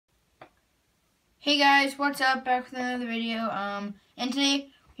Hey guys, what's up? Back with another video. And today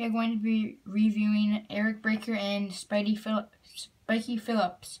we are going to be reviewing Eric Breaker and Spiky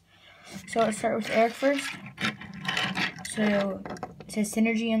Phillips. So let's start with Eric first. So it says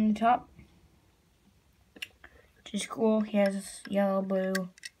Synergy on the top, which is cool. He has yellow, blue.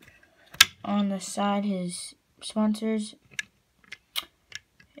 On the side, his sponsors,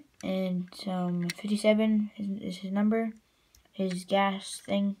 and 57 is his number. His gas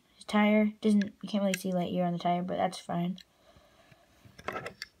thing. Tire you can't really see light year on the tire, but that's fine. On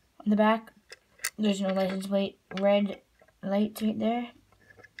the back, there's no license plate. Red lights right there,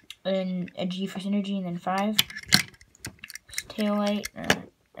 and a G for Synergy, and then 5. His tail light,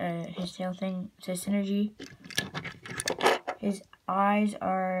 his tail thing says Synergy. His eyes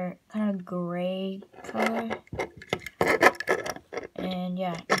are kind of gray color, and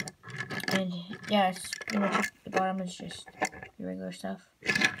yeah, it's pretty much the bottom is just the regular stuff.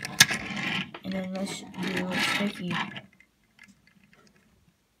 And then let's do Spikey.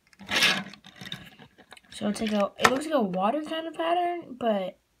 So it looks like a water kind of pattern,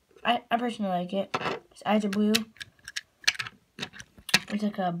 but I personally like it. His eyes are blue. There's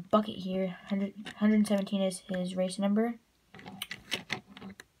like a bucket here. 117 is his race number.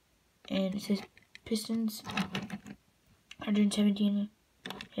 And it says pistons. 117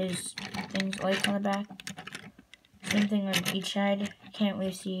 his lights on the back. Same thing on each side. Can't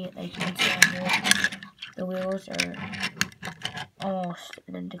really see it, like you can see on here. The wheels are almost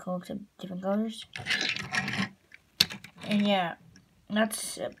identical except different colors. And yeah,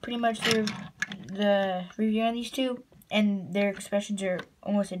 that's pretty much the review on these two. And their expressions are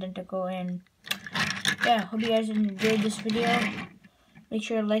almost identical. And yeah, hope you guys enjoyed this video. Make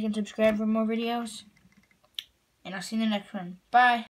sure to like and subscribe for more videos. And I'll see you in the next one. Bye!